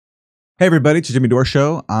Hey everybody, it's the Jimmy Dore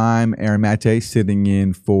Show. I'm Aaron Maté, sitting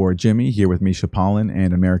in for Jimmy, here with Misha Pollan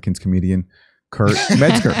and Americans comedian Kurt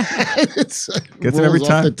Metzger. Gets it every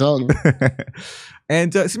time. The tongue.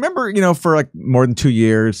 And so remember, for like more than 2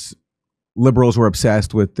 years, liberals were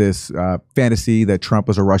obsessed with this fantasy that Trump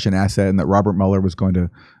was a Russian asset and that Robert Mueller was going to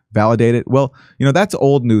validate it. Well, that's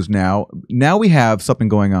old news now. Now we have something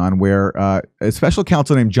going on where a special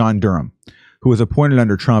counsel named John Durham, who was appointed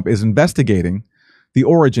under Trump, is investigating the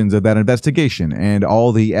origins of that investigation and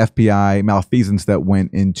all the FBI malfeasance that went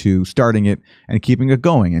into starting it and keeping it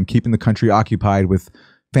going and keeping the country occupied with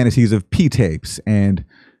fantasies of P-tapes and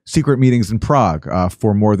secret meetings in Prague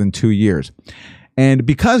for more than 2 years. And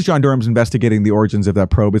because John Durham's investigating the origins of that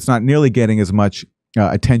probe, it's not nearly getting as much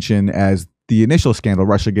attention as the initial scandal,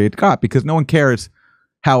 Russiagate, got, because no one cares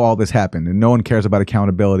how all this happened and no one cares about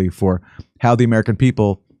accountability for how the American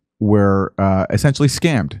people were essentially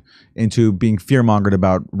scammed into being fear-mongered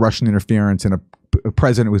about Russian interference and a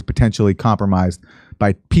president who was potentially compromised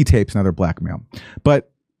by P-tapes and other blackmail.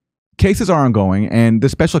 But cases are ongoing, and the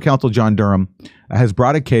special counsel, John Durham, has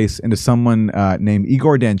brought a case into someone named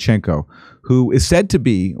Igor Danchenko, who is said to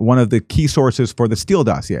be one of the key sources for the Steele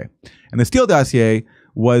dossier. And the Steele dossier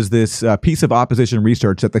was this piece of opposition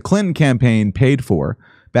research that the Clinton campaign paid for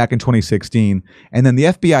back in 2016, and then the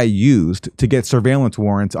FBI used to get surveillance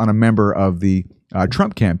warrants on a member of the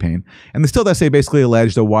Trump campaign. And the Steele dossier basically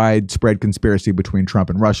alleged a widespread conspiracy between Trump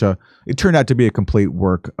and Russia. It turned out to be a complete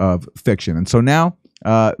work of fiction. And so now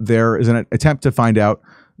there is an attempt to find out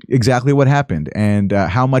exactly what happened and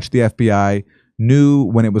how much the FBI knew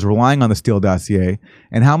when it was relying on the Steele dossier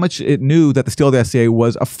and how much it knew that the Steele dossier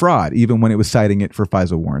was a fraud, even when it was citing it for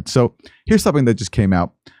FISA warrants. So here's something that just came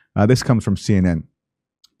out. This comes from CNN.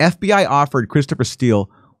 FBI offered Christopher Steele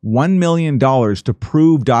 $1 million to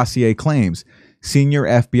prove dossier claims, senior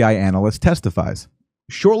FBI analyst testifies.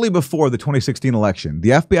 Shortly before the 2016 election, the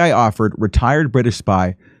FBI offered retired British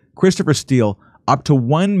spy Christopher Steele up to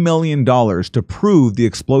 $1 million to prove the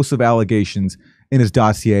explosive allegations in his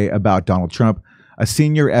dossier about Donald Trump, a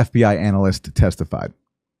senior FBI analyst testified.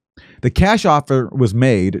 The cash offer was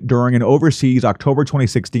made during an overseas October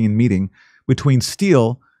 2016 meeting between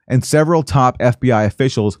Steele and several top FBI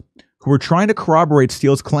officials who were trying to corroborate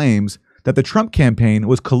Steele's claims that the Trump campaign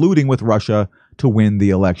was colluding with Russia to win the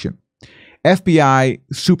election. FBI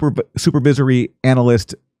supervisory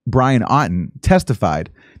analyst Brian Otten testified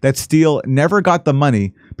that Steele never got the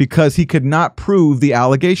money because he could not prove the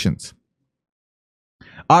allegations.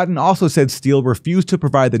 Otten also said Steele refused to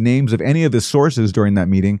provide the names of any of his sources during that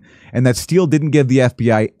meeting and that Steele didn't give the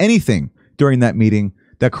FBI anything during that meeting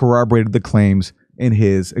that corroborated the claims in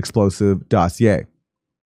his explosive dossier.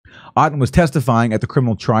 Otten was testifying at the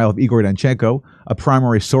criminal trial of Igor Danchenko, a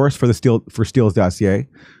primary source for Steele's dossier,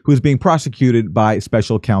 who is being prosecuted by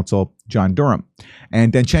special counsel John Durham.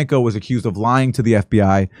 And Danchenko was accused of lying to the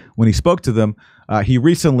FBI when he spoke to them. He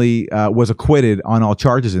recently was acquitted on all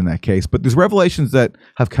charges in that case. But these revelations that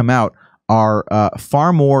have come out are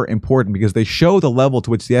far more important because they show the level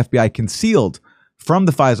to which the FBI concealed from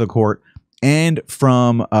the FISA court and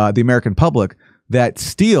from the American public that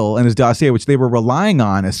Steele and his dossier, which they were relying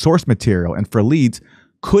on as source material and for leads,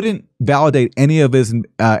 couldn't validate any of his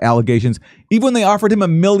allegations, even when they offered him $1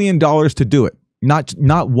 million to do it. Not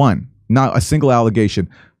a single allegation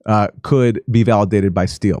could be validated by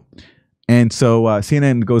Steele. And so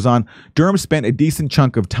CNN goes on, Durham spent a decent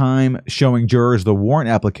chunk of time showing jurors the warrant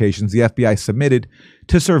applications the FBI submitted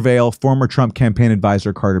to surveil former Trump campaign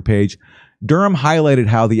advisor Carter Page. Durham highlighted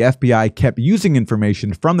how the FBI kept using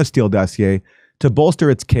information from the Steele dossier to bolster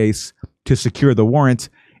its case to secure the warrants,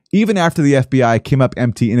 even after the FBI came up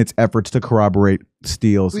empty in its efforts to corroborate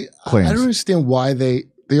Steele's claims. I don't understand why they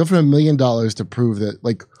offered $1 million to prove that.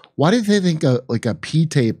 Like, why did they think a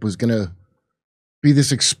P-tape was going to be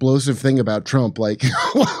this explosive thing about Trump? Like,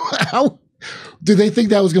 how did they think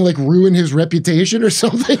that was going to like ruin his reputation or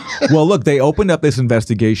something? Well, look, they opened up this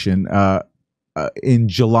investigation in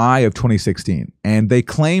July of 2016, and they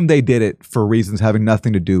claim they did it for reasons having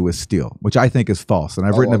nothing to do with Steele, which I think is false, and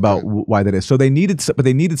I've written about why that is. So they needed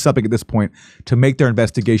something at this point to make their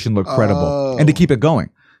investigation look credible and to keep it going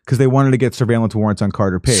because they wanted to get surveillance warrants on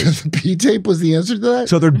Carter Page. So the P-tape was the answer to that?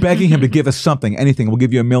 So they're begging him to give us something, anything. We'll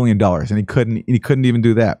give you $1 million, and he couldn't even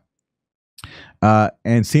do that.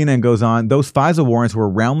 And CNN goes on, those FISA warrants were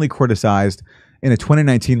roundly criticized in a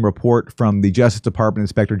 2019 report from the Justice Department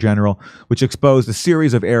Inspector General, which exposed a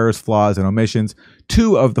series of errors, flaws, and omissions.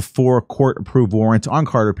 2 of the 4 court-approved warrants on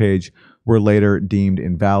Carter Page were later deemed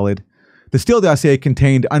invalid. The Steele dossier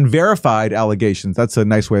contained unverified allegations. That's a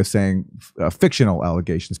nice way of saying fictional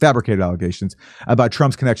allegations, fabricated allegations about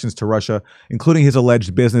Trump's connections to Russia, including his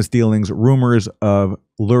alleged business dealings, rumors of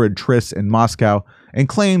lurid trysts in Moscow, and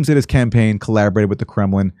claims that his campaign collaborated with the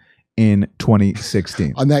Kremlin in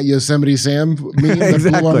 2016. On that Yosemite Sam meme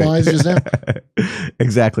that blew our minds just now?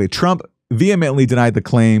 Exactly. Trump vehemently denied the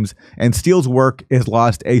claims, and Steele's work has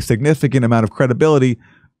lost a significant amount of credibility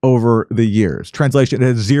over the years. Translation, it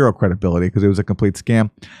has zero credibility because it was a complete scam.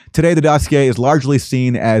 Today, the dossier is largely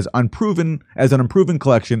seen as an unproven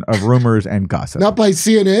collection of rumors and gossip. Not by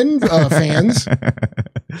CNN fans.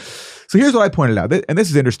 So here's what I pointed out, and this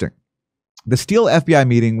is interesting. The Steele FBI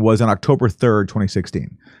meeting was on October 3rd,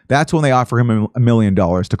 2016. That's when they offer him $1 million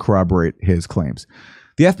to corroborate his claims.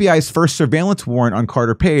 The FBI's first surveillance warrant on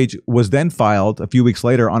Carter Page was then filed a few weeks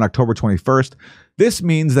later on October 21st. This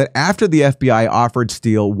means that after the FBI offered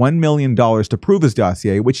Steele $1 million to prove his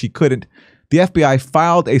dossier, which he couldn't, the FBI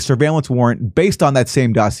filed a surveillance warrant based on that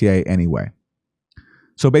same dossier anyway.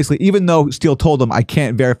 So basically, even though Steele told them, I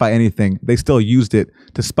can't verify anything, they still used it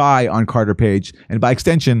to spy on Carter Page and by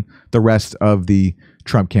extension, the rest of the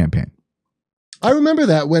Trump campaign. I remember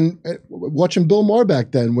that when watching Bill Maher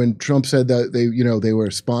back then, when Trump said that they were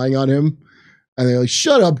spying on him, and they're like,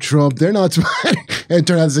 "Shut up, Trump! They're not spying." And it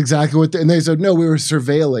turned out that's exactly what. And they said, "No, we were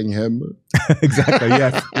surveilling him." Exactly.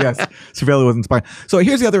 Yes. Surveilling wasn't spying. So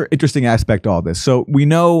here's the other interesting aspect to all this. So we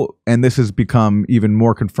know, and this has become even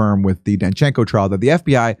more confirmed with the Danchenko trial, that the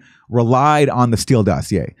FBI relied on the Steele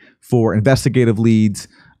dossier for investigative leads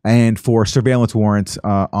and for surveillance warrants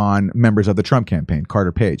on members of the Trump campaign,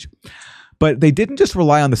 Carter Page. But they didn't just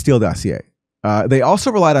rely on the Steele dossier. They also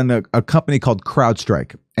relied on a company called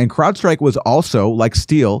CrowdStrike. And CrowdStrike was also, like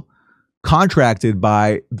Steele, contracted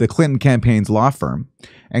by the Clinton campaign's law firm.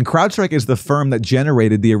 And CrowdStrike is the firm that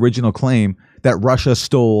generated the original claim that Russia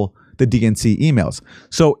stole the DNC emails.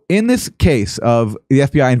 So in this case of the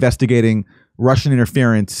FBI investigating Russian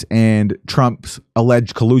interference and Trump's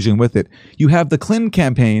alleged collusion with it, you have the Clinton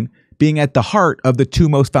campaign being at the heart of the two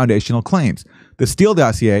most foundational claims. The Steele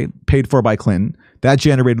dossier, paid for by Clinton, that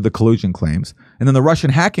generated the collusion claims. And then the Russian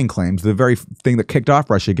hacking claims, the very thing that kicked off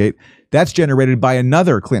Russiagate, that's generated by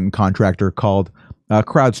another Clinton contractor called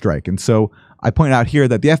CrowdStrike. And so I point out here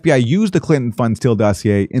that the FBI used the Clinton-funded Steele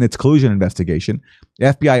dossier in its collusion investigation. The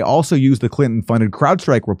FBI also used the Clinton-funded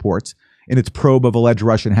CrowdStrike reports in its probe of alleged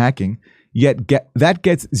Russian hacking, yet that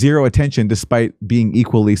gets zero attention despite being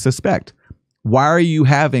equally suspect. Why are you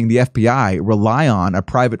having the FBI rely on a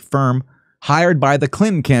private firm hired by the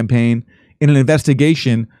Clinton campaign in an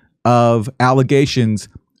investigation of allegations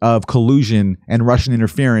of collusion and Russian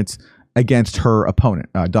interference against her opponent,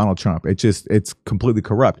 Donald Trump? It's completely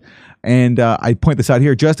corrupt. And I point this out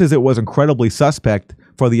here, just as it was incredibly suspect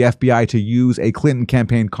for the FBI to use a Clinton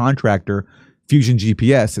campaign contractor, Fusion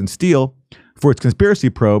GPS and Steele, for its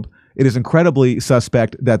conspiracy probe, it is incredibly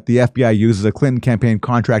suspect that the FBI uses a Clinton campaign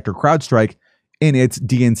contractor, CrowdStrike, in its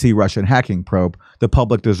DNC Russian hacking probe. The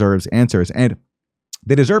public deserves answers. And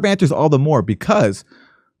they deserve answers all the more because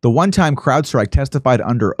the one-time CrowdStrike testified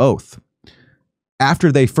under oath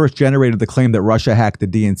after they first generated the claim that Russia hacked the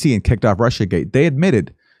DNC and kicked off Russiagate. They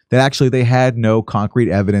admitted that actually they had no concrete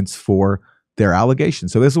evidence for their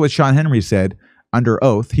allegations. So this is what Sean Henry said under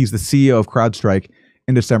oath. He's the CEO of CrowdStrike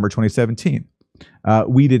in December 2017.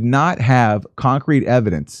 We did not have concrete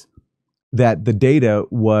evidence that the data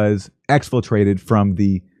was exfiltrated from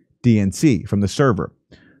the DNC, from the server,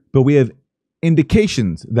 but we have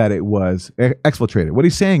indications that it was exfiltrated. What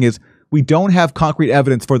he's saying is we don't have concrete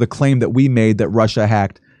evidence for the claim that we made that Russia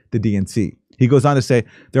hacked the DNC. He goes on to say,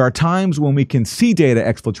 there are times when we can see data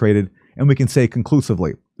exfiltrated and we can say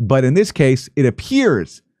conclusively, but in this case, it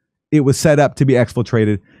appears it was set up to be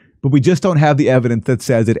exfiltrated, but we just don't have the evidence that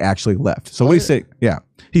says it actually left. So what he's saying, yeah,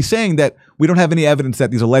 he's saying that we don't have any evidence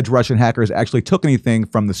that these alleged Russian hackers actually took anything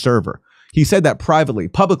from the server. He said that privately.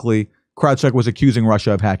 Publicly, CrowdStrike was accusing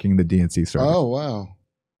Russia of hacking the DNC server. Oh, wow.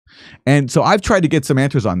 And so I've tried to get some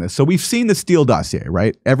answers on this. So we've seen the Steele dossier,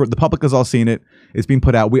 right? The public has all seen it. It's being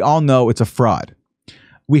put out. We all know it's a fraud.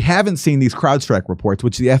 We haven't seen these CrowdStrike reports,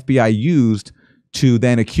 which the FBI used to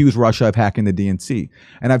then accuse Russia of hacking the DNC.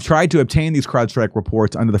 And I've tried to obtain these CrowdStrike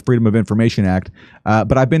reports under the Freedom of Information Act,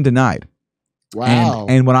 but I've been denied. Wow.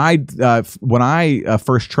 And when I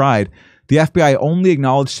first tried, the FBI only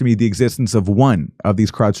acknowledged to me the existence of one of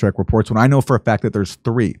these CrowdStrike reports when I know for a fact that there's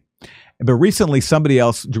three. But recently, somebody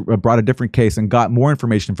else brought a different case and got more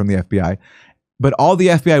information from the FBI. But all the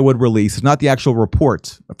FBI would release is not the actual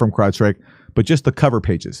reports from CrowdStrike, but just the cover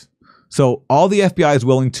pages. So all the FBI is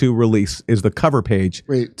willing to release is the cover page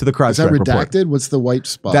to the CrowdStrike report. Is that redacted? What's the white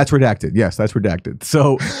spot? That's redacted. Yes, that's redacted.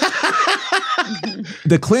 So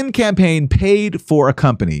The Clinton campaign paid for a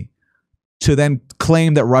company to then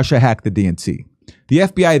claim that Russia hacked the DNC. The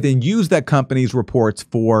FBI then used that company's reports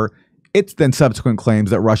for its then subsequent claims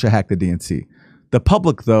that Russia hacked the DNC. The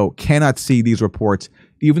public, though, cannot see these reports,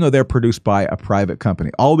 even though they're produced by a private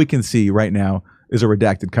company. All we can see right now is a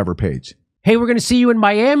redacted cover page. Hey, we're going to see you in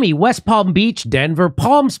Miami, West Palm Beach, Denver,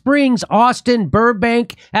 Palm Springs, Austin,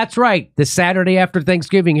 Burbank. That's right, the Saturday after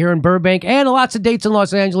Thanksgiving here in Burbank, and lots of dates in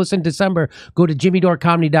Los Angeles in December. Go to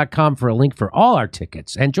jimmydorcomedy.com for a link for all our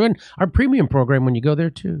tickets, and join our premium program when you go there,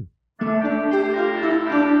 too.